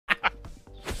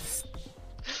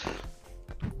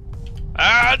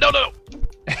No, no, no.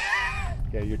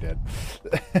 Yeah, you're dead.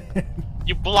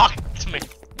 You blocked me.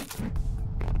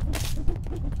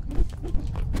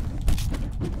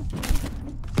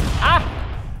 Ah!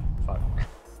 Fuck.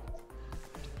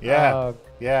 Yeah.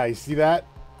 Yeah, you see that?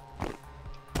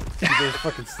 See those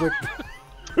fucking slip.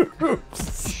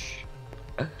 Oops.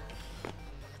 You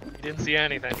didn't see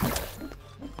anything.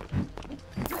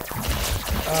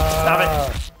 Stop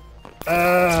it.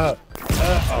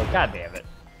 Oh, god damn it.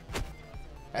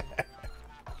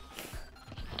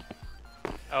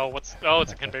 Oh, what's... Oh,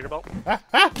 it's a conveyor belt.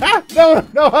 No,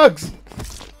 no hugs!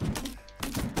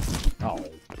 Oh.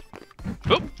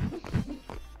 Oop.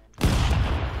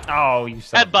 Oh, you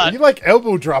son of a... Headbutt. You like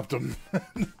elbow dropped him.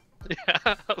 Yeah,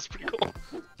 that was pretty cool.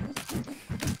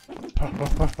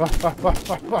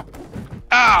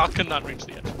 Ah, could not reach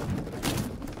the edge.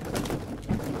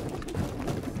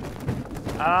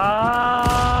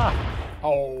 Ah!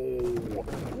 Oh.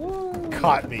 Woo.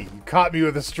 Caught me. You caught me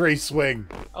with a stray swing.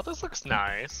 Oh, this looks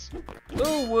nice.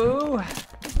 Ooh, woo. Uh-oh,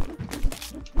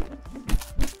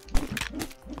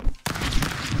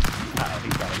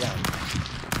 he's got a gun.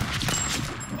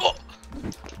 Oh!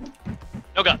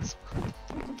 No guns.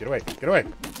 Get away. Get away.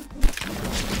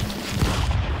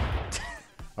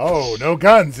 Oh, no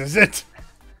guns, is it?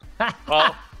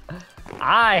 Well,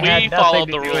 I had we nothing followed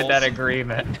to the do rules. with that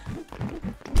agreement.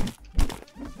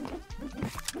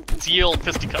 it's yield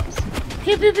fisticuffs.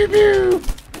 Pew, pew, pew, pew.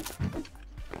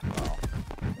 Oh.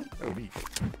 Oh, neat.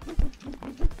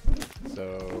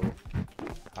 So,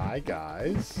 hi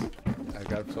guys. I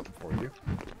got something for you.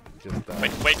 Just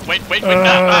Wait.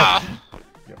 Ah!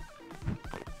 Yep.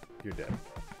 You're dead.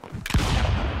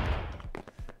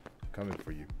 Coming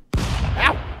for you.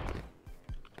 Ow!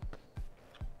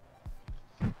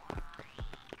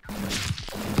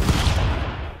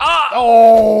 Ah!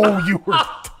 Oh, you were.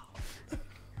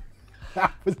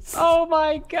 That was. Oh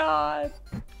my god!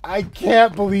 I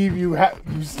can't believe you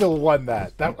still won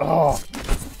that. That. Oh.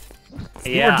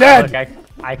 Yeah, you were dead. Look,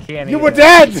 I can't. You even... were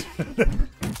dead.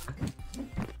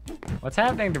 What's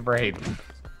happening to Braid?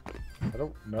 I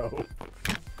don't know.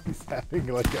 He's having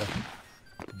like a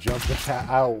jump attack.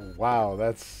 Oh wow,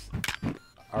 that's.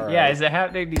 All right. Yeah, is it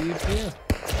happening to you too?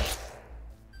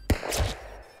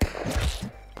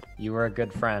 You were a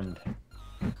good friend.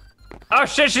 Oh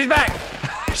shit, she's back!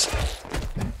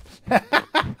 I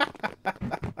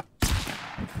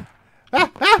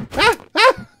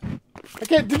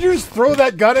can't. Did you just throw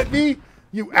that gun at me?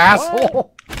 You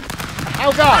asshole!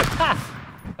 Oh god!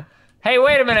 Hey,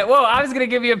 wait a minute. Whoa, I was gonna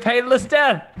give you a painless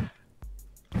death.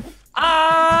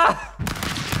 Ah!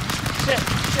 Shit,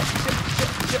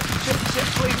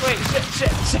 please wait,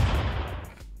 shit.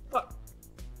 Fuck.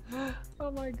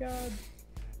 Oh my god.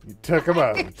 You took him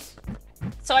out.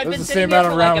 So I've That was been the sitting same here amount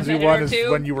for of like a rounds you minute won or as two.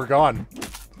 when you were gone.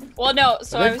 Well, no.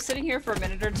 So I I think- was sitting here for a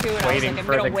minute or two, and Waiting I was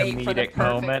for like, I'm the gonna wait for the comedic perfect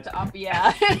moment.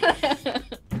 Yeah.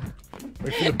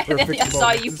 Wait for the And then perfect I saw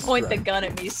moment you to point the strike. gun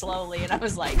at me slowly, and I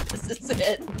was like, "This is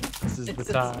it. This is the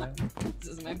time. This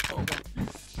is my moment."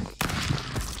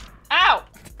 Ow!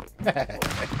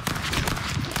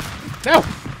 No!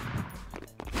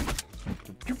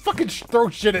 You fucking throw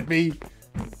shit at me.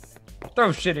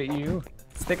 Throw shit at you.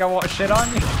 Think I want shit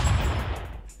on you?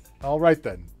 All right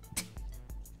then.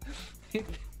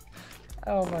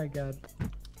 Oh my god.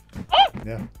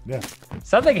 Yeah, yeah.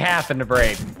 Something happened to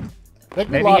Braid. I think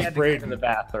we Maybe he lost had to go to Braden. the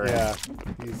bathroom. Yeah.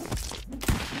 He's...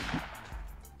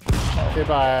 Okay,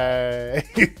 bye.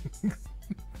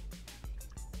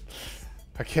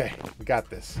 Okay, we got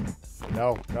this.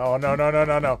 No. No! No.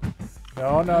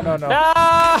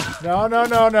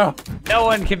 No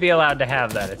one can be allowed to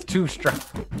have that. It's too strong.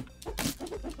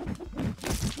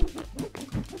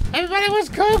 Everybody was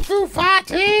kung fu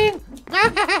fighting.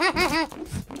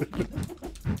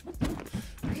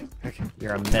 Okay.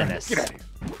 You're a menace. Get out of here.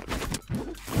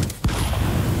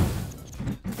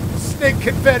 Snake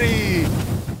confetti!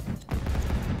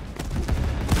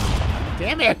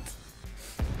 Damn it!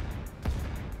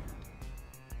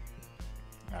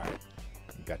 Alright.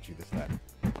 I got you this time.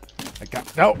 I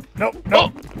got. No!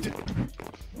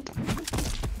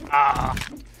 Ah!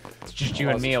 It's just you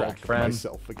and me, old friend.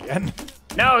 Myself again.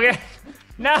 No, yeah.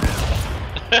 No!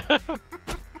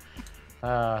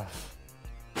 I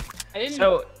didn't.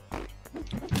 So,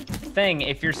 thing,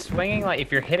 if you're swinging, like, if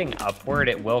you're hitting upward,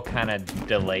 it will kind of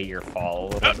delay your fall a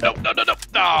little bit. No.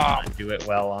 Ah! Do it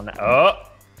well on that. Oh!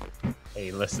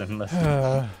 Hey, listen.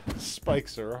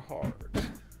 Spikes are hard.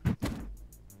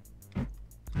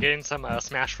 Getting some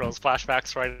Smash Bros.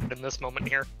 Flashbacks right in this moment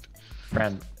here.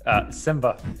 Friend,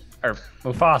 Simba, or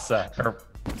Mufasa, or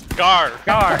Gar!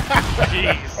 Gar.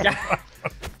 Jeez.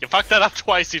 You fucked that up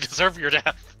twice, you deserve your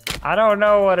death. I don't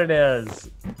know what it is.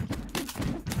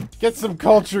 Get some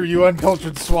culture, you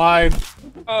uncultured swine.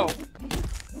 Oh.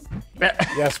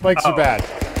 Yeah, spikes are bad.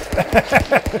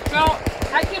 No,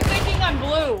 I keep thinking I'm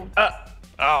blue.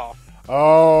 Oh.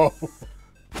 Oh.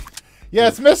 Yeah,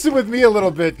 it's messing with me a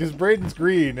little bit because Braden's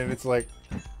green and it's like.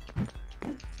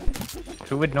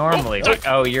 Who would normally be?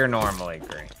 Oh, you're normally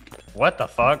green. What the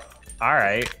fuck?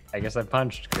 Alright, I guess I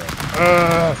punched good.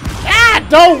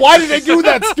 No! Why did I do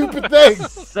that stupid thing?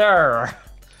 Sir!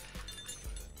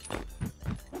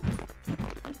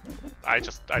 I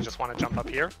just want to jump up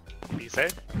here. Be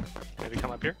safe. Maybe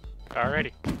come up here.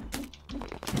 Alrighty.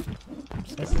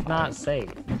 This is not safe.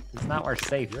 This is not where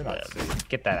safe You're not lives. safe.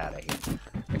 Get that out of here.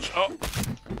 Oh.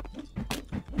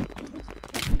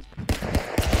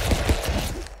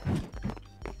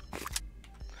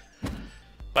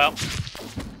 Well,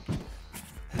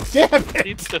 Damn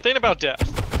it! the thing about death.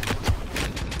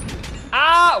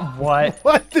 Ah! What?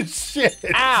 What the shit?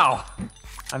 Ow!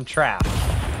 I'm trapped.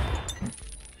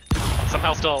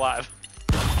 Somehow still alive.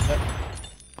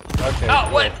 Okay. Oh,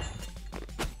 what?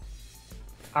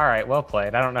 Alright, well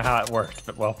played. I don't know how it worked,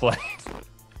 but well played.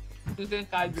 You think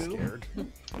I do? Scared.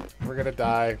 We're gonna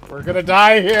die. We're gonna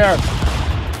die here!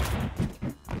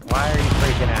 Why are you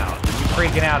freaking out? You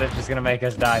freaking out is just gonna make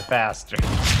us die faster.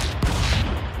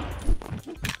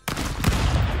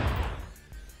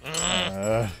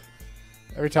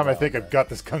 Every time I think I've got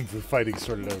this kung fu fighting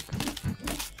sorted out.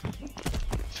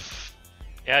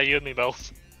 Yeah, you and me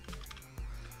both.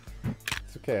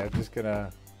 It's okay, I'm just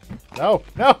gonna... No!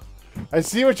 No! I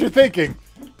see what you're thinking!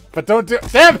 But don't do...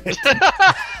 Damn it!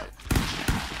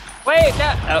 Wait,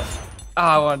 no! Oh,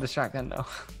 I wanted the shotgun, though.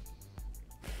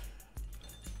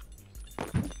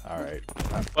 Alright.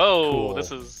 Whoa, Cool.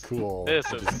 this is Cool. This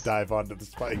I'll is just dive onto the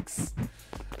spikes.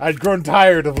 I'd grown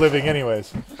tired of living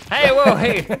anyways. Hey, whoa,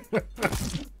 hey!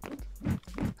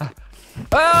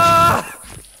 Ah!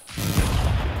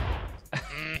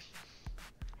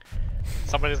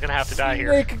 Somebody's gonna have to die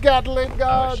here. Snake Gatling Oh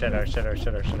God! shit, oh shit, oh shit,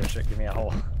 oh shit, oh shit, give me a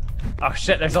hole. Oh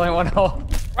shit, there's only one hole.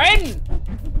 Raiden!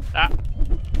 Ah.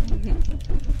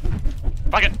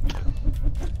 Fuck it.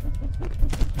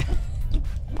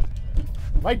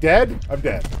 Am I dead? I'm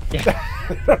dead. Yeah.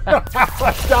 I don't know how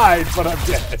I died, but I'm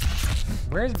dead.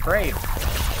 Where's Brave? I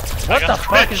What the got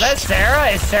fuck? Is that Sarah?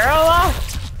 Is Sarah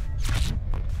alive?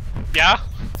 Yeah.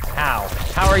 How?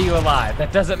 How are you alive?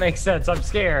 That doesn't make sense. I'm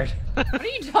scared. What are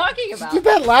you talking She about? did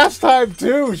that last time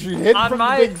too. She hit On from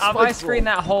my the big on my spike screen,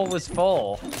 roll. that hole was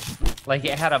full. Like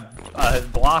it had a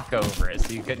block over it,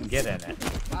 so you couldn't get in it.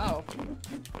 Oh.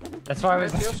 That's why I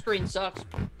was. Your screen sucks.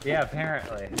 Yeah,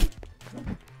 apparently.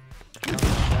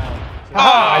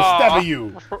 Ah, I Aw. stab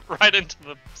you. Right into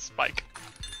the spike.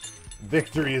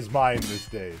 Victory is mine this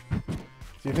day.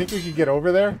 Do you think we can get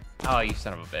over there? Oh, you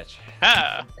son of a bitch!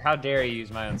 Ah. How dare you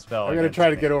use my own spell? I'm gonna against try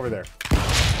to me. get over there.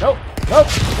 Nope, nope,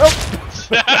 nope.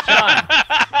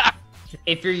 Sean,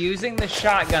 if you're using the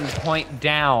shotgun, point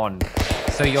down,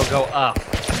 so you'll go up.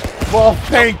 Well,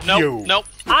 thank Nope. you. Nope.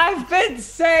 I've been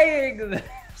saying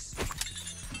this.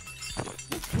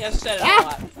 He has said it a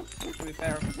lot, to be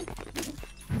fair.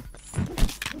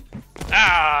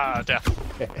 Ah, death.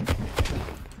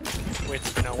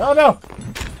 Wait, no. Oh no!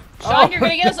 Sean, you're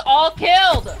gonna get us all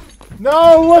killed!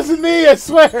 No, it wasn't me, I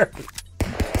swear!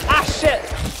 Ah, shit!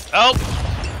 Oh,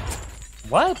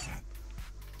 What?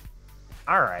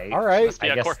 Alright. Alright. must be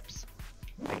I a guess- corpse.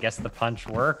 I guess the punch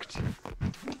worked.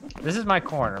 This is my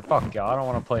corner. Fuck y'all. I don't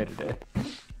want to play today.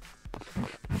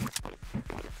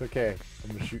 It's okay.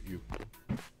 I'm gonna shoot you.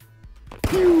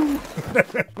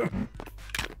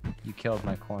 You killed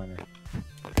my corner.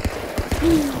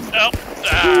 Oh,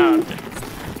 ah.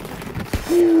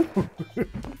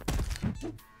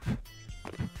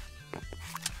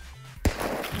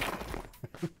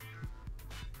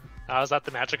 Oh, is that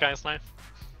the magic ice knife?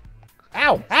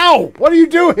 Ow! Ow! What are you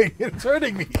doing? It's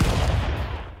hurting me.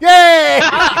 Yay!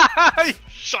 I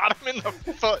shot him in the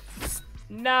foot.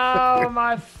 No,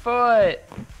 my foot.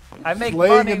 I make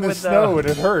Laying money in the with snow and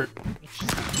it hurt.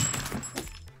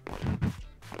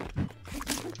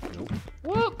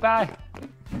 Whoop, bye.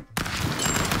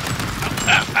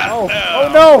 Oh!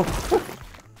 Oh no!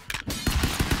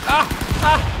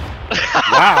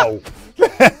 Wow!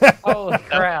 Holy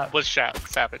crap. That was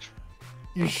savage.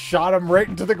 You shot him right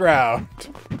into the ground.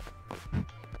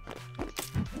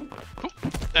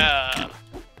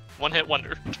 One hit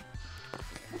wonder.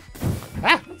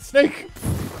 Ah! Snake!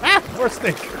 Ah! More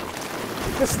snake!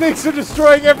 The snakes are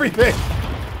destroying everything!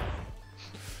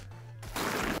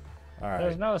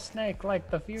 There's Alright. no snake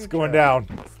like the future. It's going down.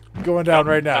 Going down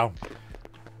right now.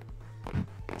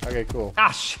 Okay, cool.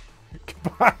 Gosh.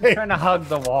 Bye! Trying to hug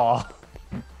the wall.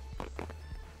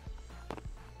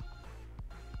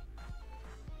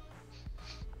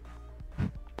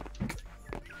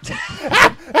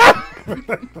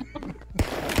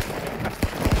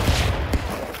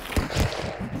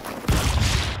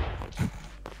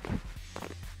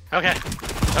 Okay.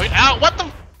 Okay. Ow! What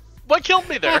the? What killed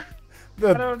me there?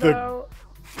 I don't know.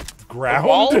 Ground? The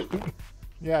wall?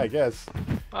 Yeah, I guess.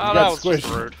 Oh, You that got was just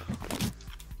squished. rude.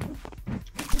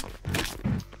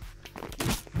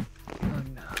 Oh,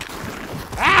 no.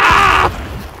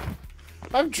 Ah!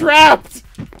 I'm trapped!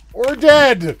 Or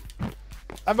dead!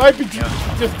 I might be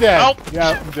just dead. Oh. Yeah,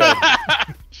 I'm dead.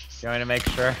 You want me to make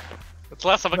sure? It's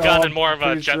less of a No, gun I'm and more of a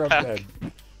pretty sure I'm jetpack.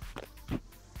 dead.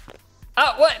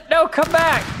 Oh, what? No, come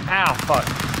back! Ow, fuck.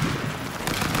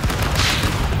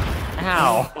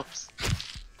 Ow. Whoops.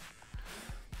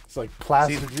 It's like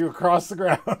plastered you across the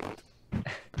ground.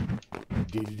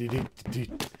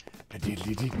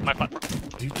 My butt.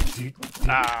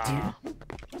 Ah.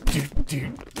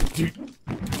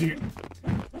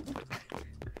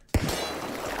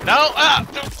 No! Ah!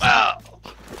 Ah!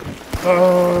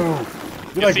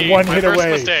 Oh! You're like See, one my hit first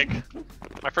away. mistake.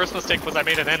 My first mistake was I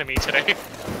made an enemy today.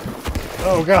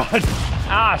 Oh god.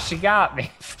 Ah, she got me.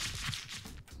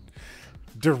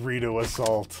 Dorito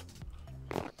assault.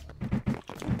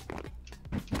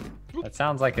 That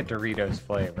sounds like a Doritos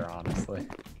flavor, honestly.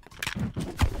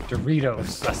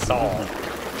 Doritos assault.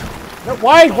 No,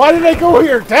 why? Why did I go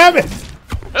here? Damn it!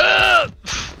 Ah!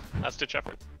 That's ditch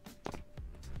effort.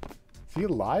 Is he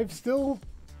alive still?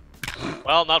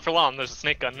 Well, not for long. There's a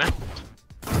snake gun now.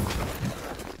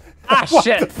 Ah,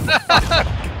 shit!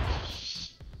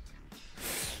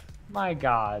 My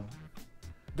god.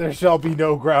 There shall be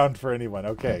no ground for anyone.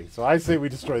 Okay, so I say we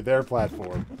destroy their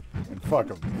platform and fuck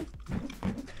them.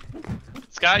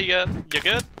 Sky, you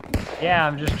good? Yeah,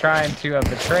 I'm just trying to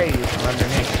betray you from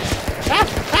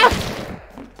underneath.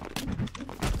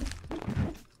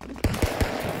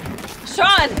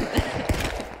 Sean!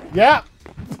 Yeah.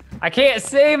 I can't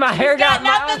see, my hair He's got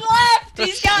got nothing left!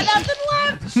 He's got nothing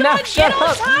left! Sean, No, get shut on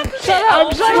up. top of Shut it! up,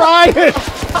 Oh shut my- Try it.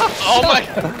 Oh my!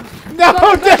 No,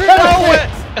 damn it.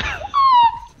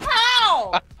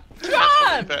 How?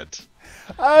 Sean! That.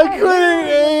 I couldn't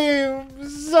aim.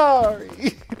 Sorry.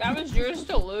 That was yours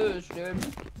to lose, dude.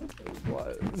 It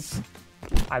was.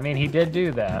 I mean, he did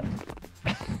do that.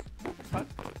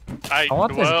 I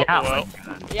want this well, Gatling well.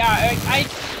 gun. Yeah, I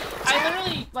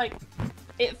literally, like,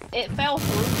 it fell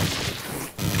through.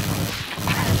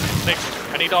 Snakes.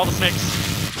 I need all the snakes.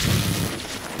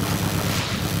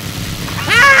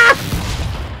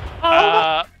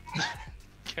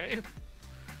 Okay.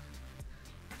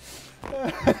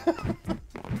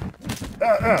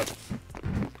 Oh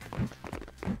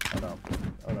no.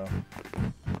 Oh no.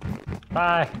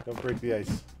 Bye. Don't break the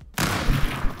ice.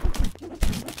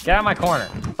 Get out of my corner.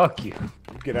 Fuck you.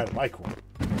 You get out of my corner.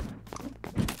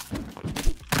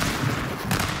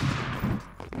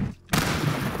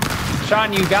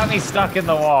 Sean, you got me stuck in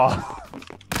the wall.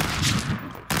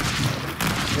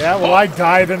 Yeah, well, I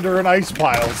died under an ice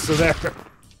pile, so there.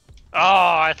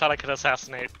 Oh, I thought I could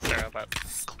assassinate Sarah, but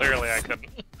clearly I couldn't.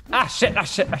 Ah, shit, ah,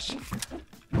 shit, ah, shit.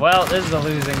 Well, this is a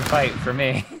losing fight for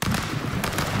me.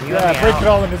 You let me Yeah, break out. it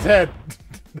all in his head.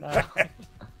 No.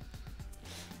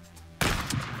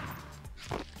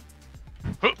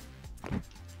 Come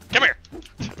here.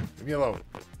 Leave me alone.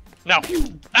 No.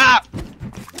 Ah!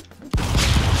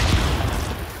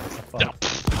 Fuck. No.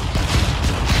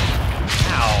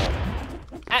 Ow.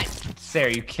 Ah,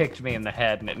 Sarah, you kicked me in the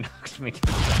head and it knocked me down.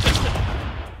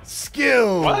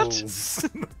 Skills.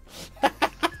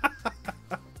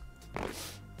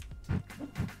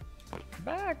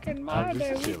 Back in my I'm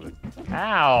day. just chilling.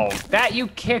 Ow. That you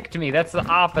kicked me. That's the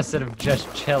opposite of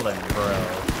just chilling, bro.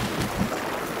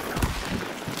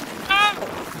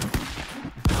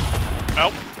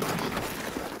 Oh.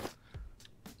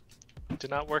 Did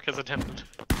not work as intended.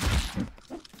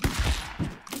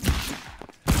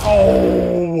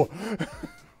 Oh!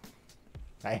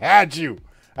 I had you.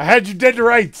 I had you dead to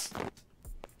rights.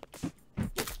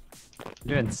 I'm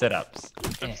doing sit-ups.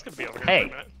 I'm just gonna be over here Hey.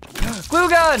 for a minute. Glue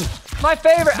gun! My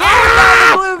favorite!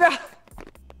 Ah! Oh, the glue gun!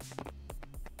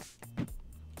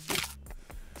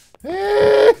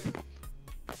 Eh.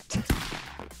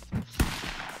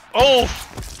 Oh!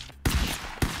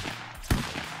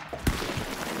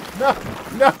 No,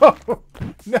 no,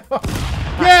 no.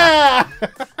 Yeah!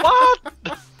 What?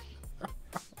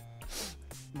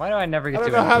 Why do I never I get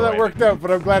don't to know how that enjoy it? worked out, but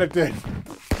I'm glad it did.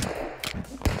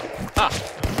 Ah.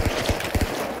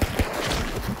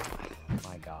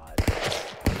 My god.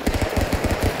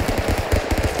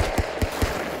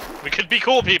 We could be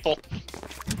cool people.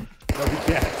 No, we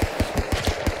can't.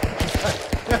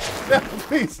 No,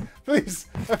 please, please,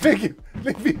 I beg you,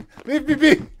 leave me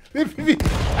be, leave me be.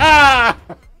 Ah!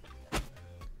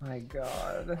 My my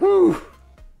god. Whew.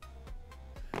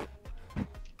 Alright,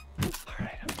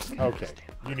 I'm just gonna Okay,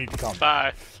 you need to calm down.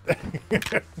 Bye.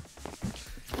 Okay.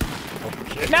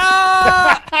 No!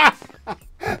 I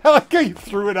like how you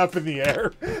threw it up in the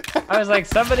air. I was like,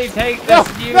 somebody take No,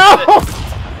 this. Use no! it.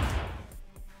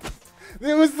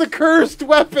 It was the cursed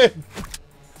weapon.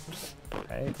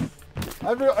 Okay.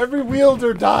 Every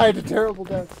wielder died a terrible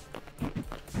death.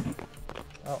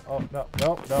 Oh, no,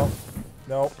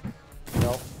 no.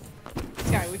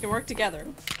 Sky, we can work together.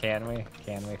 Can we?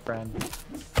 Can we, friend?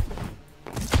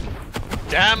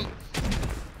 Damn.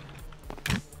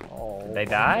 Oh, Did they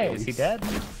die? Is he dead?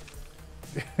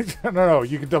 No,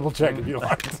 you can double check if you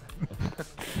want.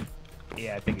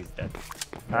 Yeah, I think he's dead.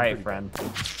 Alright, friend.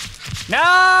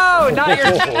 No! Not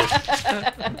your.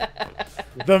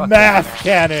 The math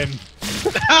cannon.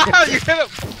 You hit him.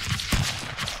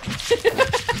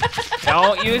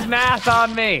 Don't use math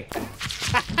on me!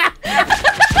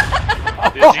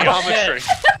 The geometry.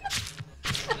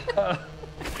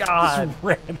 God, Just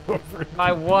ran over.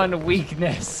 my one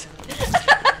weakness.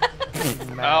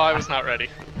 Oh, I was not ready.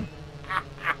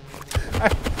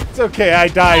 It's okay, I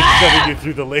died shoving you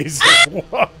through the laser.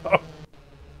 Whoa.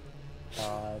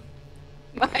 God.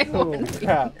 My Oh, one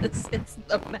crap. weakness is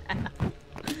the math.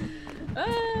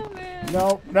 Oh man.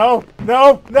 No.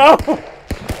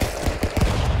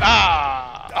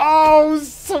 Ah! Oh,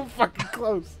 so fucking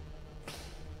close.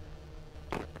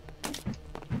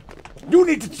 You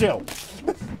need to chill.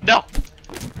 No!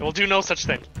 It will do no such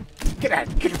thing. Get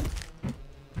out. Get out.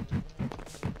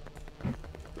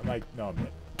 I'm like, no, I'm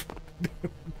dead.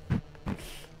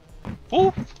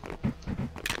 Woo!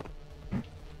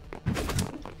 You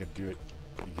can do it.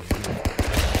 You can do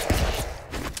it.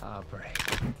 Oh, break.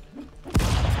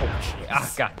 Oh, jeez.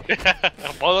 Oh, God.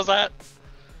 What was that?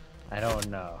 I don't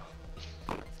know.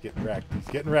 He's getting wrecked. He's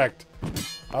getting wrecked.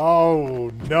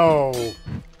 Oh, no.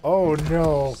 Oh,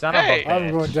 no. Son Hey. of a bitch. I'm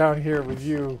going down here with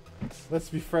you. Let's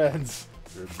be friends.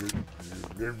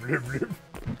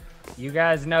 You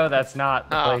guys know that's not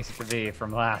the Oh. place to be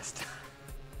from last.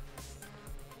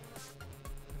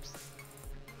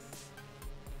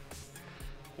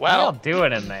 What are y'all Well,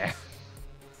 doing in there?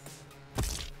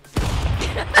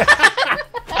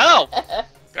 oh!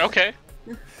 Okay.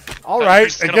 All We're right,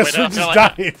 just I gonna guess wait we're up, just no,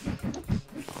 dying.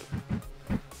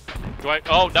 Do I?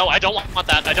 Oh, no, I don't want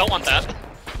that. I don't want that.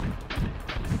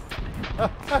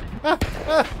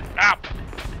 Ah!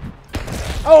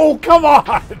 Oh, come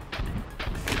on!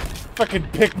 Fucking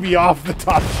pick me off the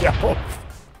top shelf.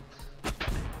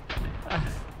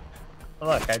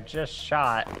 Look, I just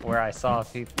shot where I saw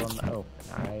people in the open,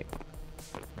 alright?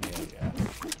 Yeah.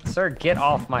 Sir, get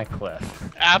off my cliff.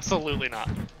 Absolutely not.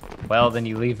 Well, then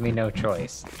you leave me no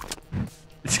choice.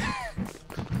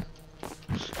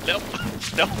 Nope.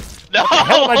 No. No! the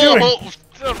hell am I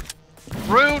doing?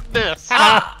 Rudeness!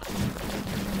 Ah!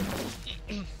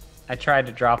 I tried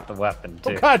to drop the weapon,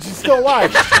 too. Oh god, she's still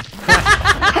alive.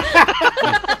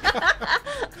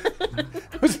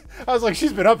 I was like,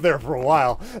 she's been up there for a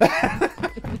while.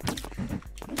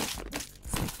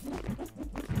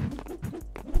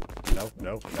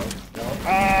 No.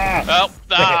 Ah! Oh,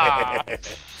 ah!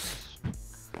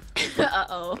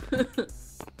 Uh-oh.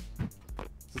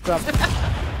 What's up?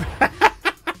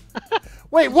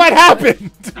 Wait, what happened?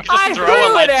 You just I throw threw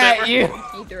a it at lightsaber? you!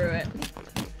 He threw it.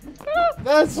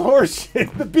 That's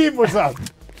horseshit. The beam was up.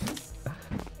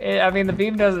 I mean, the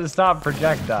beam doesn't stop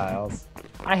projectiles.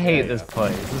 I hate Yeah, this yeah.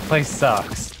 place. This place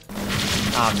sucks.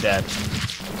 I'm dead.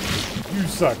 You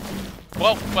suck.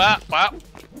 Whoa, wow, wow.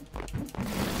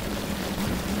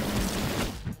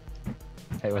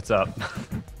 Hey, what's up?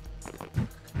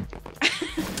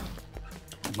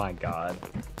 My god.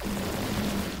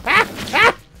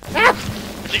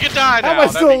 You can die now. How am I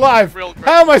That'd still be alive? real great.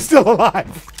 How am I still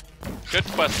alive? Good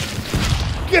question.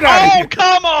 Get out of Oh, here.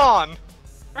 come on!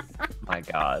 My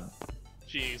god.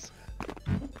 Jeez.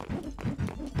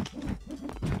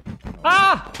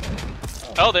 Ah!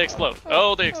 Oh, they explode.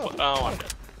 Oh, they explode. Oh, I'm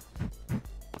dead.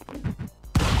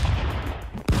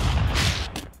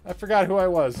 I forgot who I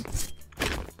was.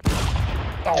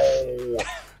 Oh.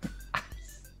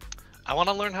 I want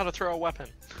to learn how to throw a weapon.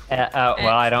 Well,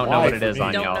 I don't know Why what it for is me?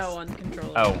 on Don't know y'all. on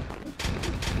controller. Oh.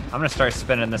 I'm gonna start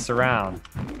spinning this around.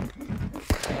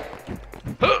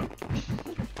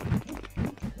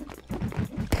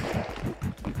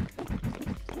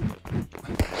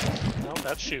 No,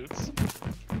 that shoots.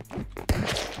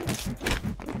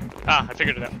 Ah, I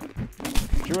figured it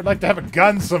out. Sure would like to have a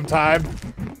gun sometime.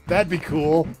 That'd be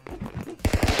cool.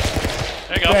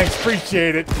 There you go. Thanks,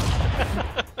 appreciate it.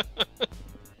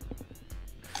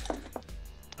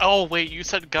 Oh, wait, you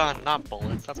said gun, not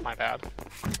bullets. That's my bad.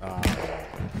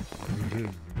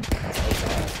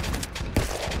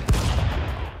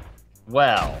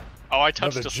 Well. Oh, I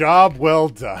touched Another a job well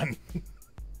done.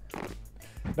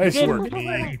 Nice Didn't work, do me.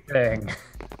 anything.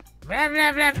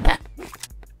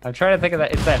 I'm trying to think of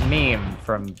that. It's that meme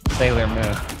from Sailor Moon. in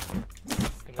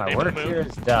the My name of work the here moon.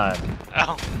 is done.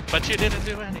 Oh, but you didn't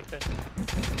do anything.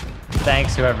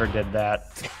 Thanks, whoever did that.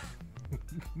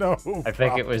 No. I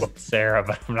think it was problem. Sarah,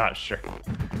 but I'm not sure.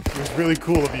 It was really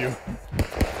cool of you.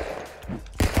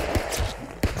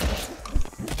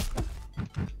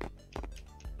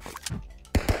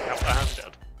 Yep, I'm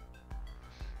dead.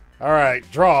 All right,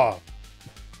 draw.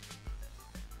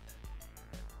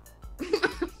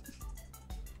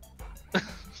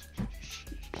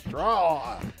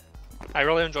 Draw. I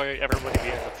really enjoy everybody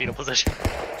being in the fetal position.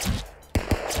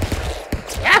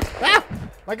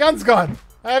 My gun's gone.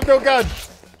 I have no gun.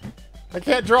 I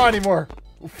can't draw anymore.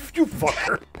 You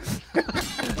fucker.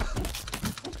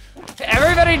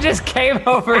 Everybody just came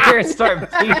over here and started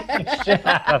beating the shit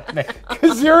out of me.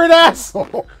 Because you're an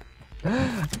asshole.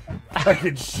 I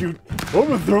can shoot. I'm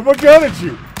gonna throw my gun at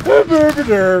you.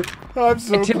 I'm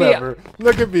so To be- clever.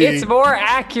 Look at me. It's more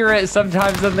accurate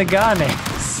sometimes than the gun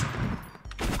is.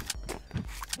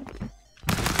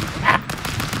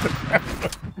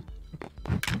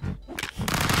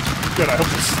 Good, I hope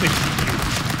the snake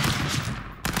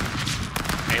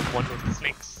I am one with the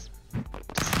snakes.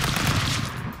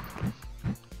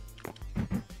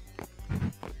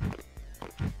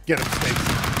 Get him,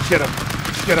 snakes. Get him.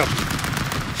 Get him.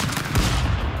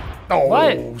 Oh,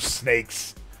 What?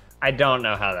 snakes. I don't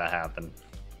know how that happened.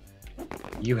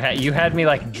 You had me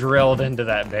like drilled into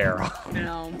that barrel.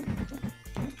 No.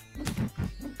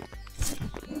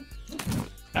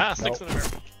 Ah, snakes Nope. in the mirror.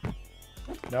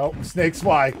 No, snakes,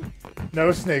 why?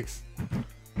 No snakes.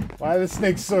 Why are the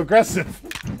snakes so aggressive?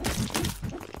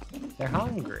 They're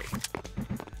hungry.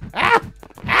 Ah!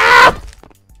 Ah!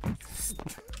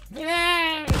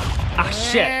 Ah,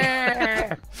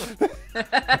 shit.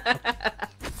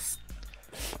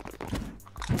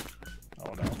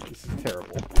 Oh no, this is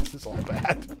terrible. This is all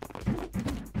bad.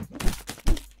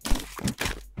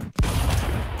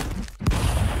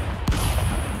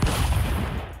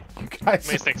 You guys Too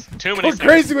many snakes. Too many are snakes.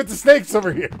 crazy with the snakes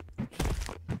over here.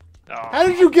 Oh. How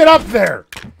did you get up there?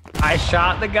 I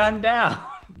shot the gun down.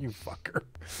 You fucker.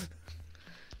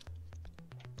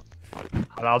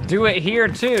 But I'll do it here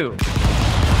too.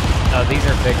 Oh, these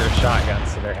are bigger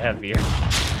shotguns, so they're heavier.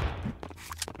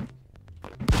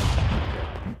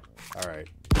 All right.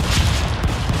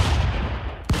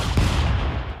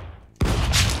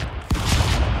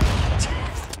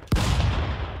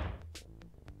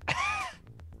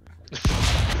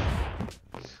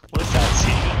 What is that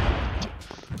scene?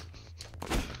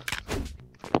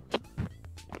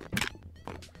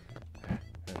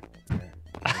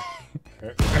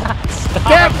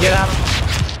 Stop! Get out of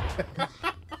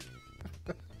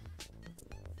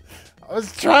I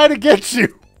was trying to get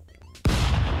you.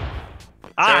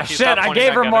 Ah, Sarah, if you shit, stop I pointing gave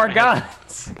that her gun more at my head.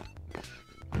 guns.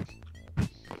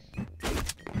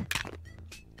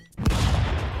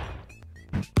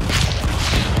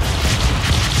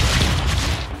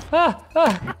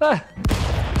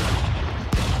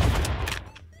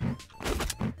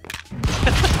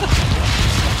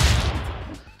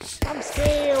 I'm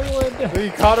scared. Well,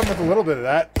 you caught him with a little bit of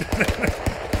that.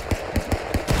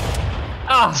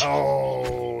 Ah,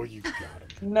 Oh, you got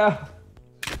him. no.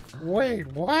 Wait,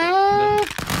 what?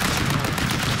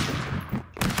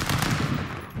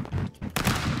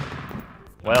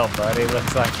 Well, buddy,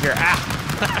 looks like you're out.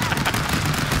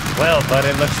 Well,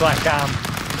 buddy, looks like I'm.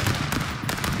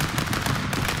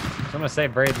 So I'm gonna say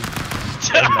Braden.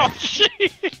 Oh,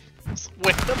 jeez.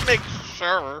 Way to make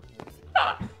sure.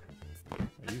 Are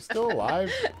you still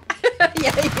alive?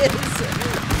 Yeah, he is.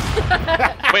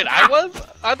 Wait, I was?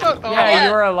 I thought. Oh, Yeah,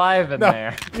 you were alive in No.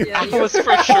 there. Yeah, I was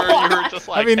for sure you were just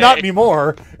like. I mean, not hey.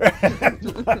 anymore.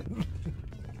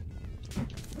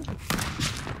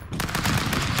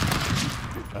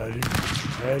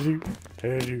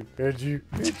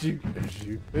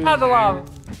 Out the lava.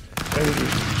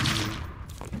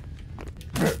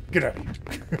 Get out of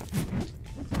here.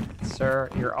 Sir,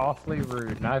 you're awfully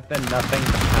rude, and I've been nothing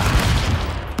but kind.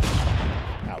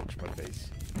 Ouch, my face.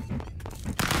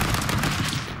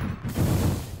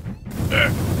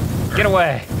 Get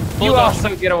away. You Hold on.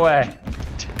 also get away.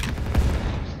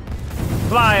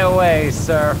 Fly away,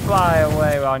 sir. Fly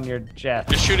away on your jet.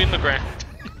 Just shooting the ground.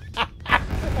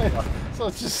 So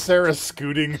it's just Sarah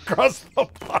scooting across the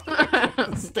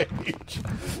bottom stage.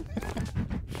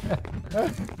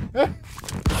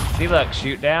 See, look,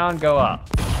 shoot down, go up.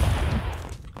 Too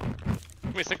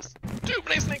many snakes. Too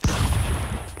many snakes.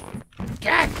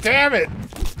 God damn it!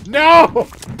 No!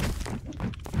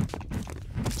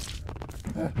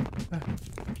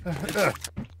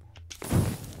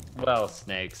 Well,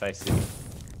 snakes, I see.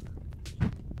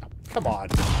 Come on.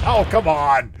 Oh, come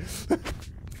on.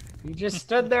 You just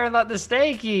stood there and let the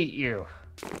snake eat you.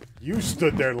 You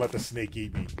stood there and let the snake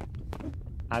eat me.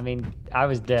 I mean, I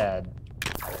was dead.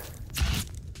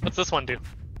 What's this one do?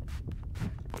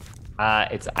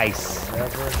 It's ice.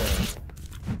 Never know.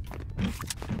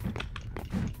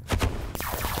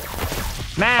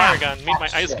 Math! Fire gun, meet my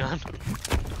ice Shit. gun.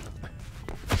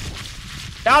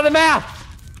 Down the math!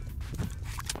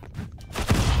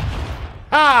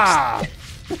 Ha!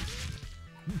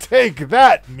 Take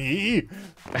that, me!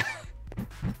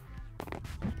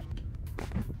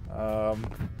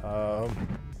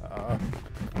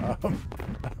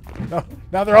 No,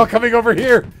 now they're all coming over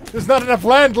here! There's not enough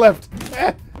land left!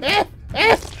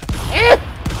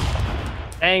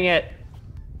 Dang it.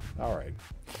 Alright.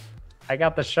 I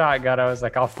got the shotgun. I was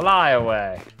like, I'll fly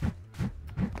away.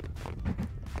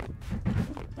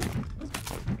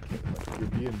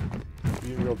 You're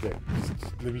being real dick.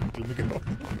 Just let me go.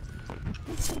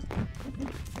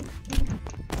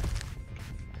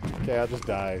 Okay, I'll just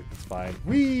die. It's fine.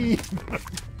 Whee!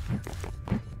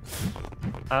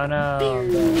 Oh no.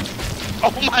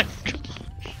 Oh my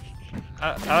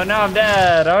god. Oh no, I'm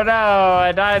dead. Oh no,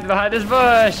 I died behind this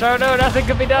bush. Oh no, nothing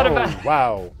could be done about it.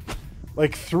 Wow.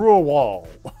 Like through a wall.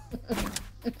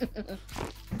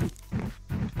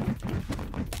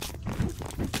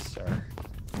 Sir,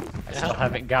 I still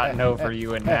haven't gotten over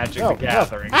you in Magic No, the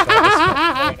Gathering. So I just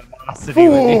want animosity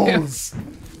with you. Fools!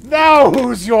 Now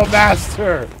who's your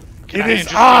master? Can It I is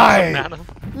just I, grab some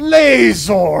mana?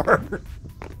 Lazor!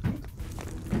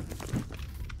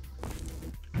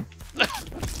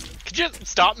 Could you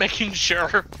stop making sure?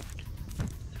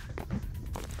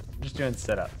 I'm just doing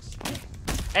sit-ups.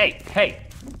 Hey!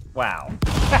 Wow.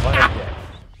 What a dick.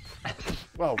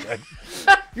 Well then.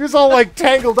 He was all like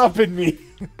tangled up in me.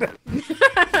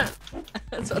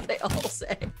 That's what they all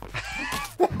say.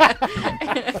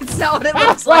 It's not what it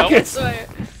looks like. I Buckets! swear.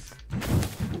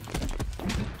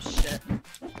 Shit.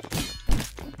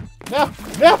 No!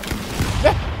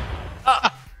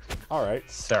 Alright.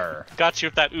 Sir, Got you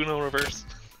with that Uno reverse.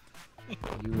 you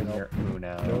and your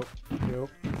Uno. Nope.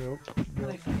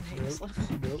 I fucking hate this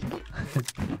level.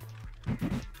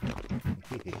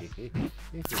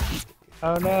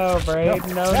 Oh no,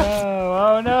 Braden, no.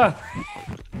 Oh no!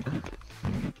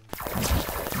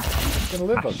 It's gonna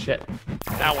live Ah, up. shit.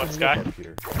 Now what, Sky? Live up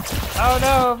here. Oh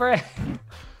no, Braden!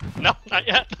 No, not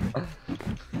yet.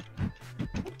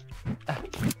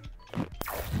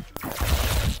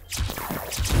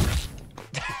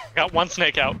 Got one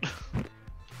snake out.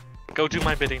 Go do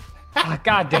my bidding. Ah,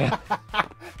 goddamn.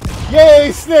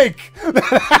 Yay, Snake!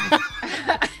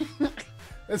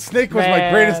 That Snake was my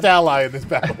Man. greatest ally in this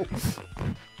battle.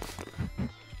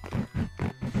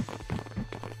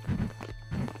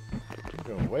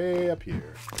 Go way up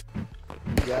here.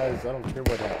 You guys, I don't care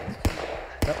what happens.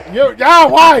 You,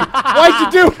 why?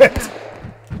 Why'd you do it?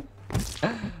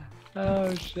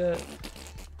 Oh shit.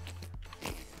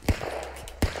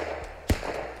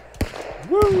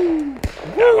 Woo!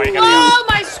 Yeah, why you gotta Oh,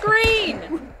 my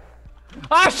screen!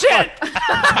 Oh shit!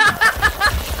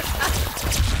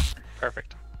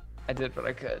 Perfect. I did what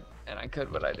I could, and I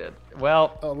could what I did.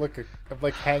 Well, Oh, look, I'm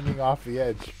like hanging off the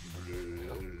edge.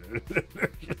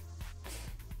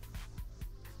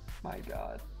 my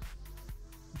god.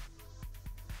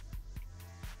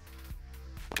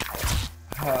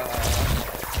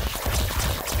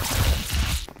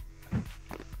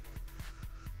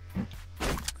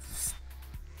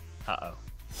 Uh-oh.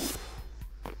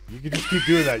 You can just keep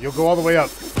doing that. You'll go all the way up.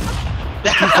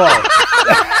 Too far.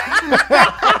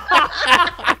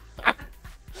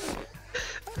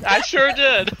 I sure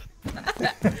did.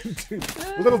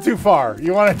 A little too far.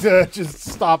 You wanted to just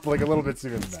stop like a little bit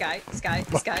sooner than that. Sky.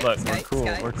 Look, Sky, we're cool.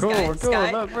 Sky, We're cool. Sky, We're cool.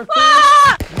 Sky. Look, we're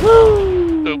cool.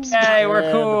 Woo! Oops. Hey, we're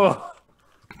And- cool.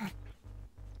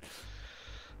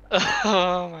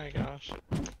 Oh my gosh.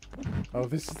 Oh,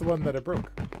 this is the one that I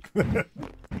broke.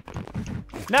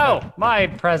 No, my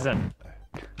present.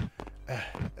 There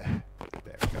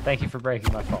we go. Thank you for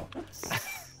breaking my fall.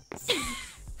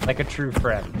 Like a true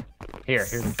friend.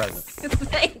 Here's the present.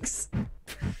 Thanks.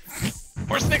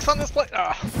 More snakes on this plate.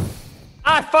 Ah.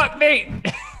 Ah, fuck me!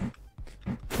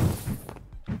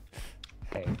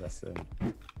 Hey, listen.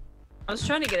 I was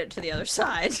trying to get it to the other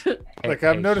side. Like,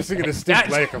 I'm noticing a distinct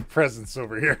That's- lack of presence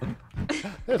over here.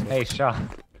 There's one. Hey, Sean.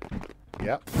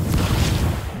 Yep.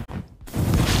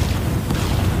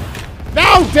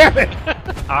 No, damn it!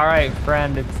 All right,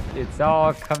 friend. It's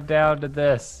all come down to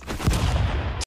this.